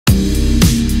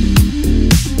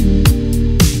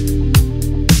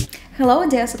Hello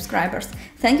dear subscribers,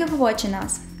 thank you for watching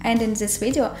us, and in this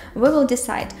video we will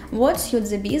decide what suits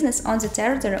the business on the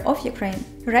territory of Ukraine.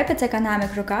 Rapid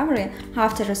economic recovery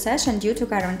after recession due to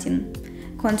quarantine,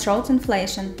 controlled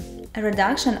inflation, a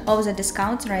reduction of the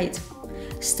discount rate,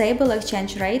 stable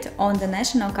exchange rate on the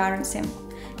national currency,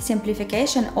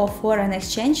 simplification of foreign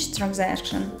exchange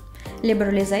transaction,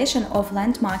 liberalization of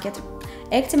land market,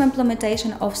 active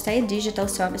implementation of state digital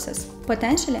services.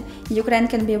 Potentially, Ukraine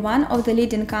can be one of the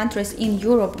leading countries in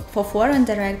Europe for foreign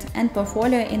direct and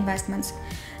portfolio investments.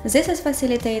 This is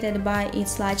facilitated by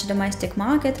its large domestic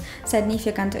market,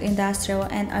 significant industrial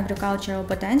and agricultural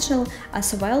potential,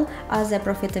 as well as the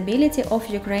profitability of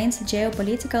Ukraine's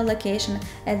geopolitical location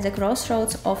at the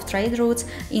crossroads of trade routes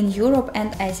in Europe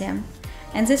and Asia.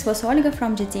 And this was Olga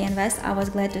from GT Invest. I was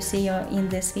glad to see you in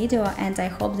this video, and I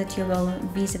hope that you will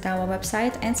visit our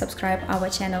website and subscribe our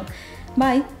channel.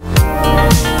 Bye!